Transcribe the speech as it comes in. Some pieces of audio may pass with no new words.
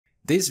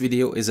This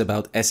video is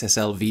about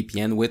SSL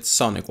VPN with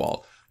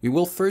SonicWall. We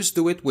will first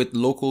do it with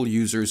local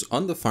users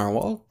on the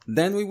firewall,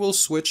 then we will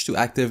switch to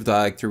Active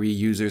Directory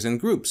users and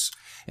groups.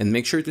 And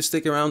make sure to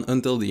stick around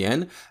until the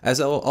end,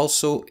 as I will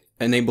also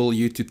enable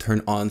you to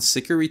turn on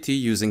security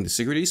using the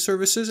security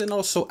services and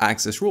also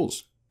access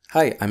rules.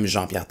 Hi, I'm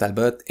Jean-Pierre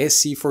Talbot,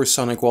 SC for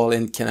SonicWall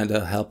in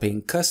Canada,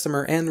 helping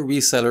customer and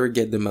reseller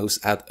get the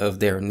most out of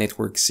their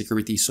network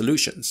security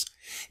solutions.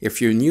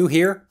 If you're new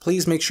here,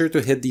 please make sure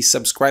to hit the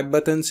subscribe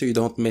button so you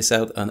don't miss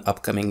out on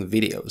upcoming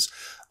videos.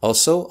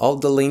 Also, all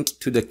the link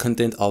to the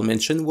content I'll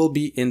mention will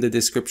be in the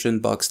description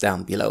box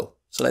down below.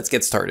 So let's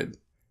get started.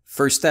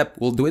 First step,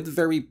 we'll do it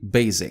very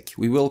basic.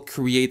 We will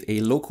create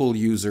a local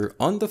user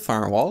on the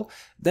firewall,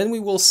 then we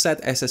will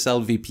set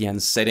SSL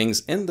VPN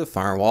settings in the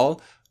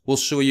firewall. We'll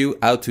show you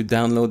how to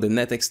download the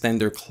net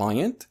extender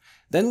client,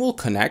 then we'll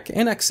connect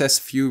and access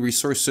few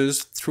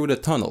resources through the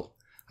tunnel.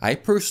 I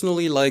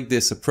personally like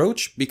this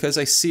approach because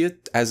I see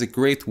it as a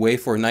great way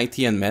for an IT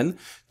admin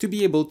to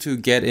be able to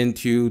get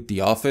into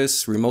the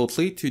office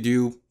remotely to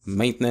do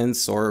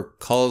maintenance or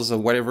calls or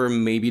whatever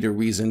may be the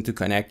reason to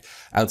connect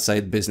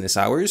outside business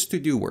hours to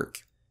do work.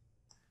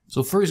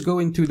 So first go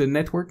into the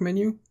network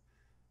menu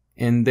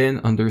and then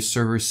under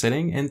server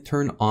setting and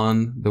turn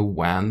on the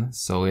WAN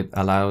so it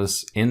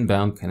allows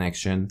inbound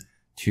connection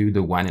to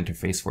the WAN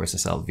interface for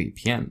SSL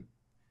VPN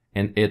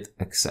and hit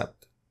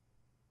accept.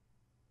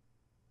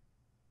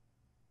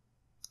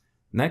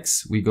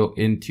 Next, we go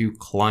into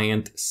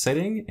client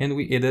setting and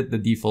we edit the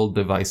default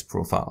device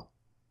profile.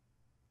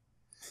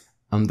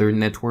 Under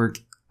network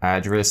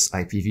address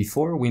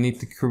IPv4, we need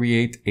to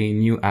create a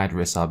new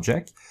address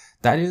object.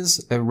 That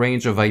is a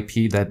range of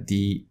IP that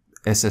the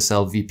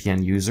SSL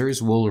VPN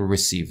users will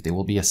receive. They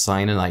will be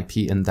assigned an IP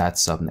in that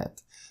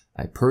subnet.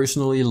 I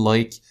personally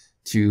like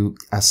to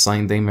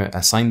assign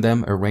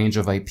them a range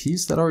of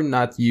IPs that are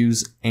not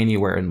used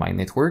anywhere in my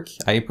network.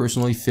 I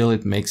personally feel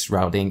it makes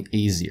routing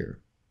easier.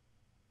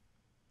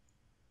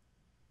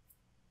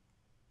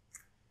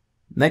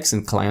 Next,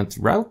 in client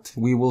route,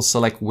 we will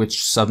select which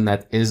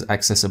subnet is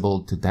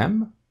accessible to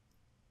them.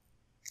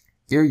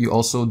 Here you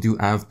also do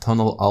have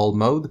tunnel all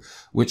mode,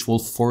 which will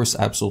force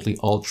absolutely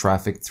all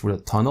traffic through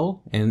the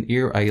tunnel. And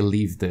here I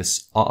leave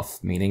this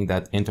off, meaning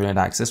that internet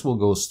access will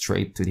go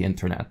straight to the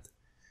internet.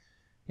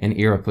 And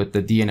here I put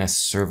the DNS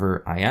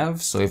server I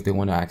have, so if they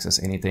want to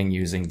access anything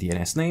using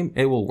DNS name,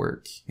 it will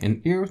work. And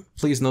here,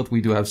 please note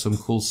we do have some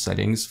cool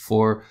settings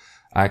for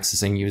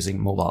accessing using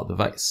mobile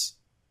device.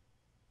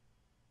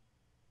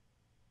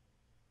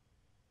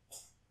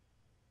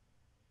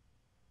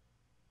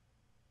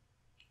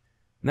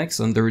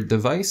 Next, under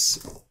device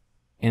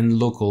and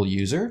local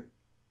user,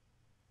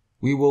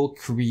 we will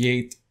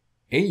create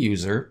a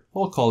user.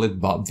 We'll call it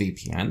Bob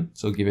VPN.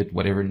 So give it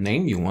whatever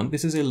name you want.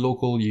 This is a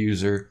local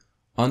user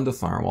on the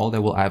firewall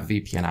that will have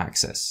VPN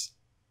access.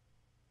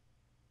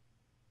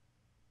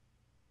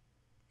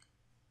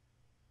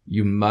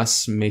 You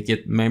must make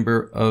it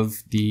member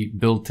of the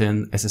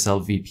built-in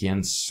SSL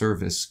VPN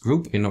service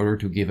group in order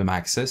to give him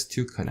access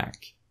to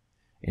connect.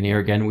 And here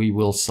again, we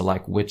will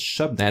select which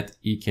subnet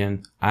he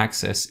can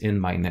access in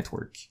my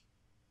network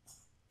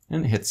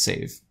and hit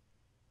save.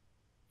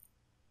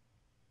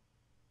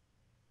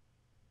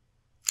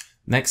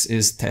 Next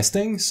is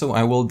testing. So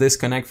I will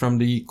disconnect from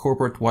the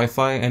corporate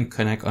Wi-Fi and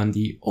connect on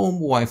the home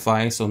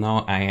Wi-Fi. So now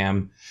I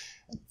am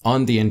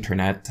on the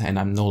internet and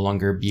I'm no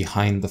longer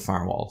behind the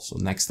firewall. So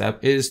next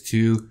step is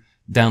to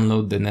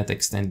download the net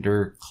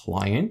extender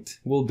client.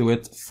 We'll do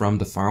it from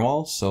the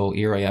firewall. So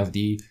here I have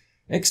the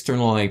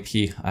external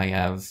IP I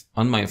have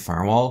on my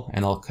firewall,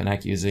 and I'll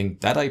connect using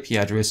that IP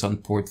address on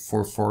port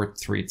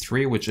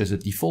 4433, which is a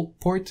default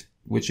port,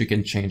 which you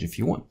can change if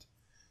you want.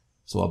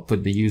 So I'll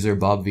put the user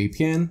Bob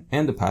VPN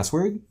and the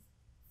password.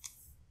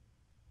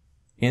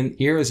 And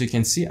here, as you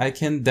can see, I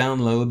can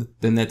download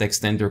the net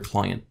extender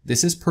client.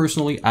 This is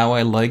personally how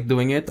I like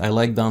doing it. I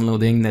like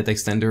downloading net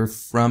extender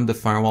from the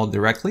firewall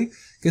directly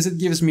because it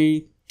gives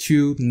me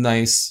two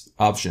nice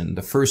options.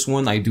 The first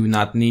one, I do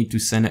not need to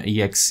send an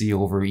exe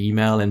over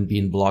email and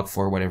being blocked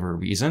for whatever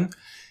reason.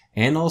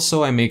 And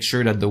also I make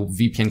sure that the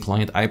VPN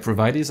client I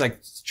provide is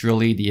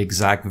actually the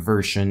exact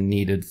version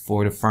needed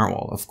for the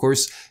firewall. Of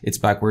course, it's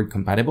backward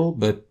compatible,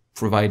 but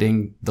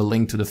providing the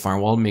link to the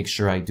firewall, make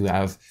sure I do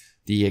have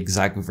the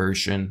exact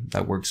version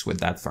that works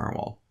with that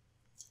firewall.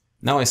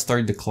 Now I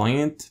start the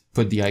client,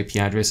 put the IP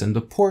address and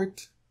the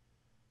port,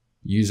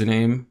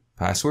 username,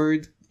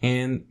 password,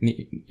 and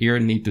here I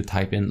need to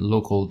type in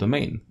local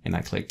domain and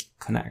I click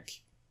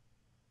connect.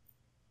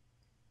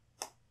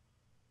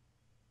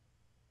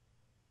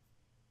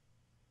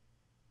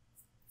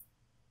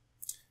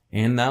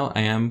 And now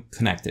I am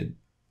connected.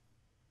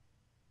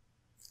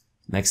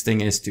 Next thing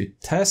is to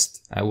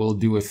test. I will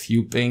do a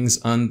few pings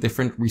on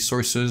different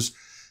resources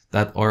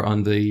that are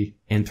on the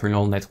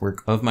internal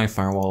network of my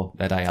firewall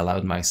that I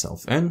allowed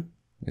myself in.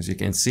 As you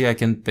can see, I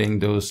can ping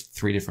those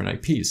 3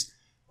 different IPs.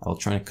 I'll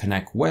try to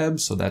connect web,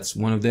 so that's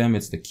one of them.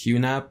 It's the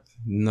QNAP.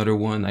 Another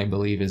one I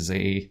believe is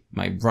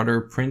my brother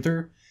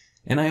printer.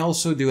 And I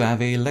also do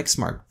have a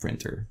Lexmark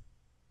printer.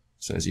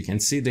 So as you can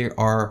see, they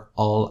are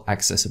all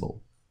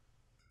accessible.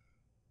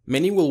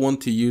 Many will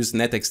want to use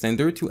Net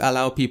Extender to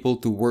allow people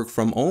to work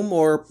from home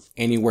or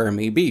anywhere it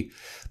may be.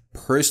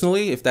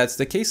 Personally, if that's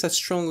the case, I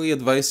strongly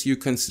advise you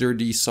consider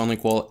the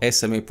SonicWall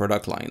SMA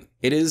product line.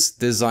 It is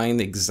designed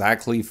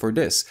exactly for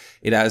this.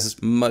 It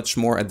has much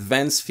more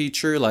advanced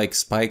feature like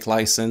Spike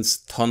License,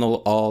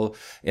 Tunnel All.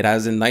 It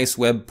has a nice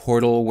web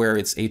portal where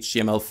it's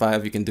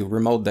HTML5, you can do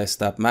remote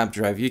desktop, map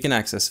drive, you can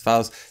access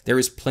files. There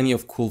is plenty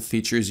of cool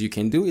features you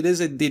can do. It is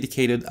a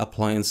dedicated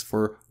appliance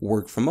for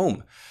work from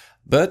home.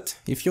 But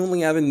if you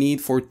only have a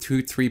need for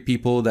 2-3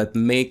 people that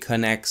may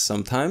connect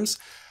sometimes,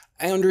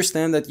 I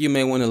understand that you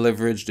may want to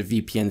leverage the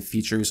VPN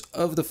features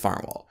of the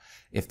firewall.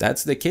 If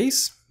that's the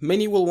case,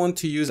 many will want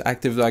to use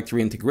Active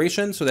Directory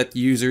integration so that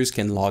users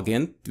can log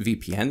in to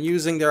VPN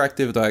using their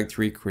Active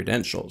Directory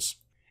credentials.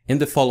 In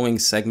the following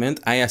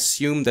segment, I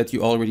assume that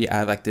you already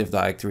have Active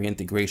Directory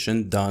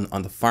integration done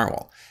on the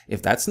firewall.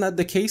 If that's not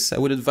the case, I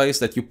would advise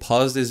that you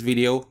pause this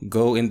video,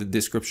 go in the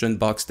description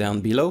box down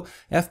below.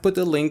 I've put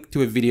a link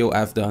to a video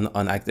I've done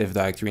on Active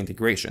Directory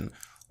integration.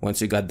 Once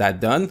you got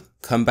that done,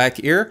 come back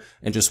here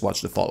and just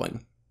watch the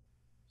following.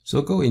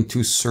 So go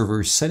into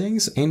server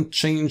settings and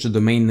change the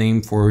domain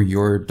name for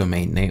your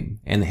domain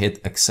name and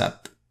hit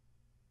accept.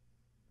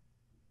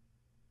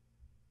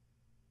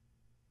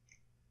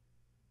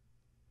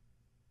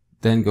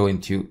 Then go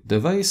into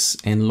device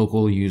and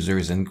local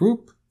users and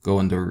group, go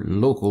under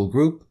local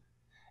group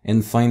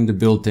and find the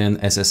built-in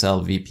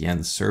SSL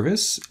VPN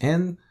service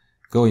and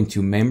go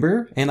into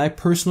member, and I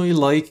personally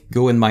like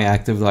go in my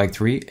Active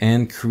Directory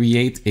and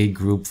create a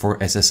group for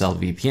SSL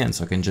VPN,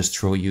 so I can just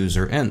throw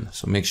user in.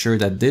 So make sure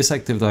that this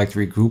Active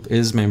Directory group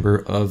is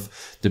member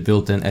of the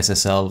built-in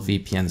SSL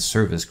VPN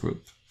service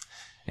group,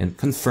 and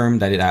confirm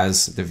that it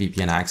has the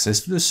VPN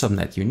access to the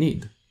subnet you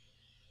need.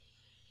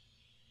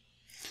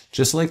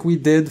 Just like we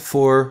did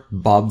for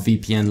Bob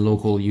VPN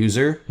local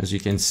user, as you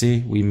can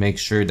see, we make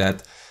sure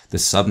that the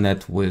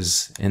subnet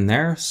was in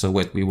there. So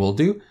what we will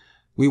do,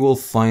 we will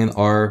find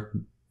our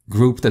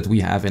group that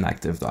we have in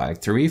Active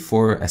Directory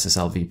for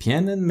SSL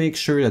VPN and make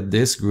sure that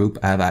this group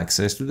have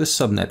access to the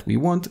subnet we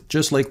want,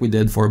 just like we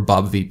did for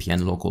Bob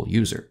VPN local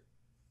user.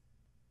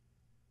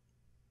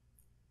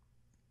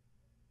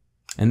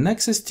 And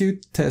next is to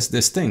test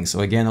this thing.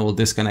 So again, I will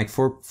disconnect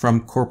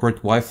from corporate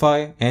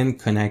Wi-Fi and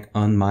connect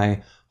on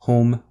my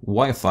home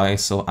Wi-Fi.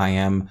 So I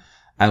am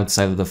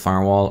outside of the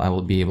firewall. I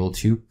will be able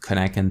to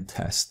connect and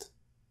test.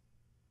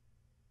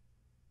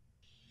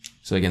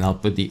 So again, I'll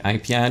put the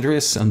IP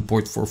address on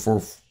port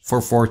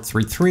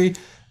 4433,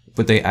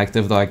 put the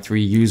Active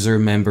Directory user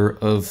member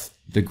of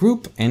the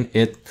group and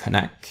hit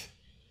connect.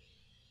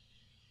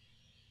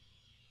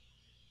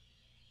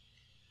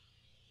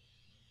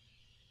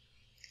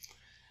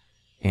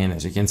 And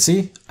as you can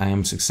see, I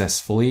am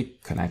successfully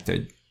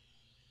connected.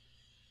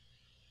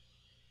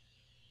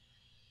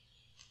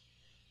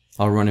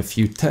 I'll run a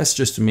few tests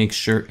just to make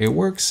sure it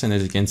works. And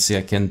as you can see,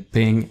 I can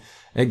ping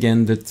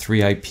again the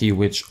 3 IP,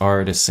 which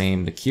are the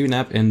same, the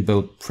QNAP in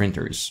both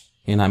printers.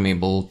 And I'm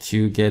able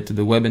to get to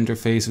the web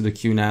interface of the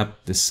QNAP,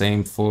 the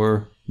same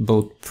for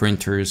both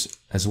printers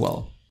as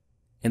well.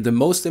 And the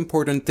most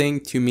important thing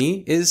to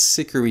me is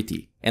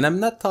security. And I'm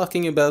not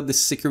talking about the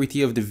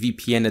security of the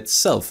VPN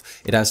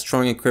itself. It has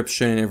strong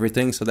encryption and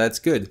everything, so that's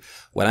good.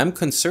 What I'm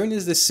concerned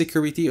is the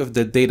security of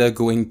the data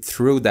going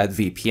through that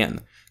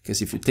VPN.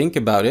 Because if you think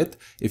about it,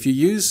 if you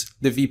use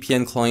the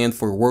VPN client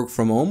for work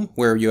from home,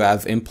 where you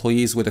have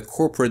employees with a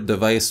corporate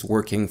device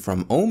working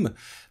from home,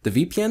 the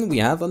VPN we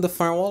have on the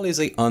firewall is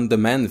a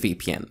on-demand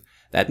VPN.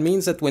 That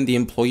means that when the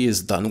employee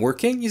is done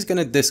working, he's going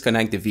to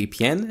disconnect the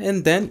VPN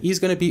and then he's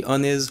going to be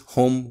on his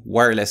home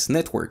wireless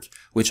network,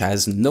 which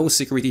has no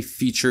security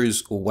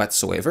features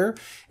whatsoever,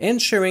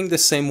 and sharing the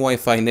same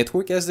Wi-Fi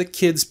network as the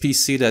kid's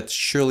PC that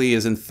surely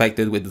is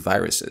infected with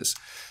viruses.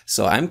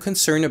 So I'm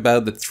concerned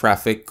about the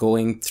traffic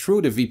going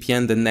through the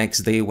VPN the next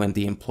day when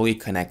the employee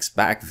connects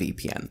back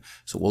VPN.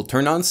 So we'll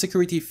turn on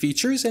security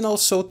features and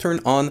also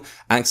turn on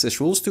access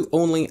rules to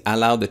only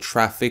allow the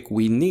traffic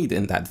we need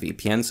in that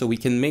VPN so we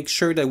can make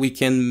sure that we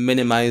can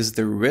minimize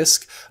the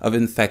risk of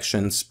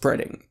infection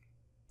spreading.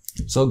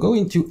 So go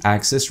into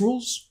access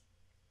rules.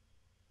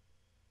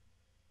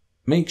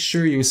 Make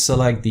sure you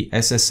select the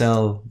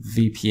SSL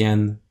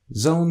VPN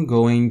zone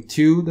going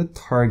to the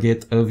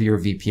target of your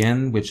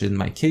VPN, which in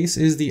my case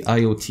is the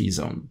IoT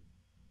zone.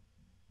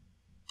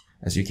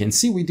 As you can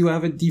see, we do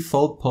have a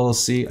default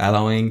policy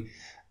allowing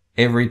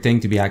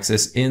everything to be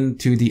accessed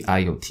into the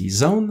IoT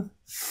zone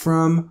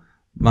from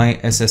my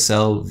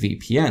SSL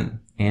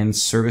VPN, and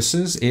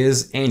services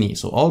is any.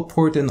 So all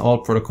port and all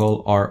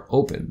protocol are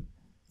open.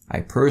 I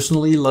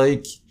personally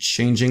like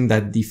changing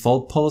that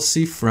default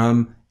policy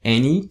from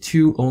any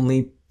to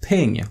only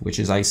ping, which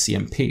is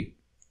ICMP.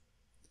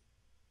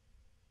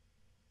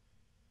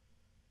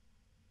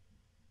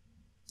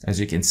 As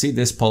you can see,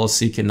 this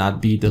policy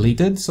cannot be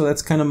deleted, so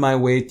that's kind of my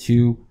way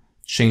to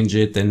change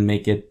it and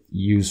make it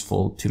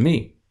useful to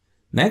me.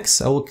 Next,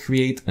 I will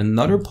create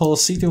another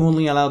policy to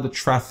only allow the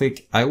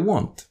traffic I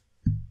want.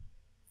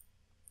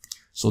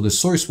 So the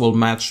source will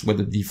match what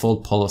the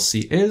default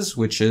policy is,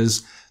 which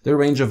is the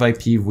range of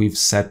IP we've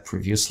set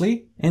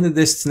previously, and the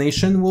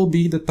destination will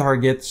be the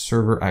target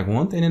server I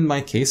want, and in my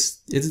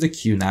case, it's the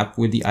QNAP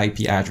with the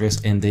IP address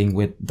ending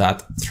with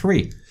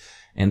 .3.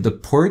 And the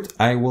port,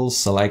 I will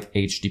select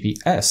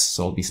HTTPS,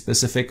 so I'll be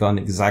specific on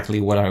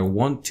exactly what I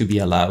want to be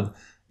allowed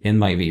in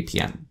my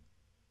VPN.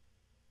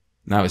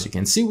 Now, as you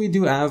can see, we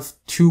do have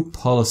two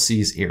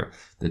policies here.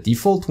 The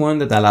default one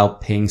that allows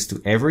pings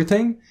to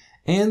everything,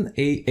 and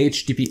a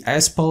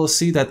HTTPS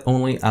policy that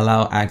only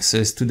allows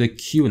access to the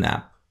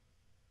QNAP.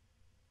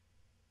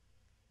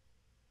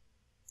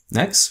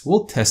 Next,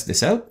 we'll test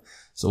this out.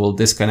 So we'll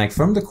disconnect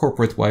from the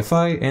corporate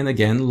Wi-Fi and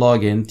again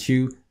log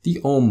into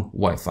the home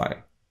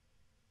Wi-Fi.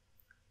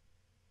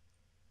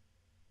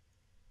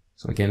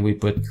 So again, we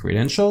put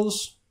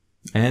credentials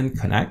and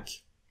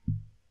connect.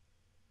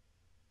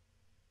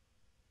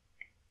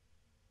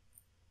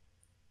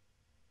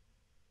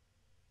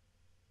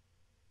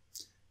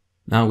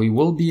 Now we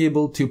will be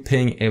able to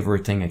ping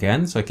everything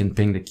again. So I can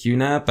ping the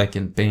QNAP, I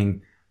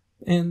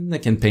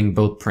can ping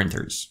both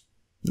printers.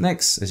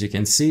 Next, as you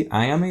can see,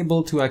 I am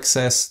able to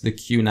access the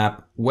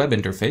QNAP web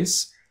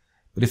interface,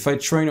 but if I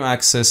try to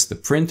access the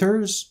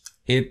printers,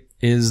 it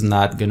is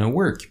not gonna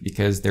work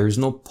because there is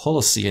no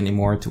policy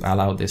anymore to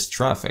allow this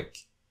traffic.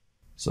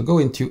 So go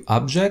into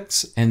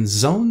Objects and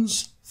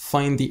Zones,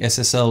 find the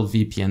SSL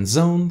VPN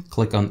zone,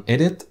 click on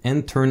Edit,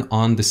 and turn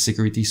on the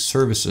security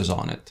services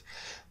on it.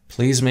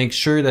 Please make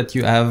sure that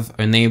you have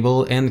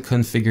enabled and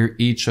configure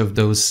each of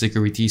those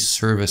security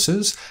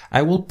services.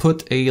 I will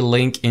put a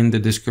link in the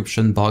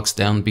description box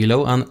down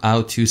below on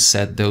how to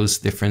set those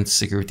different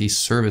security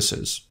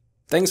services.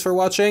 Thanks for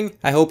watching.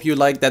 I hope you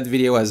liked that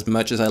video as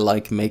much as I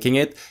like making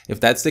it. If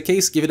that's the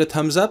case, give it a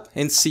thumbs up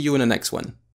and see you in the next one.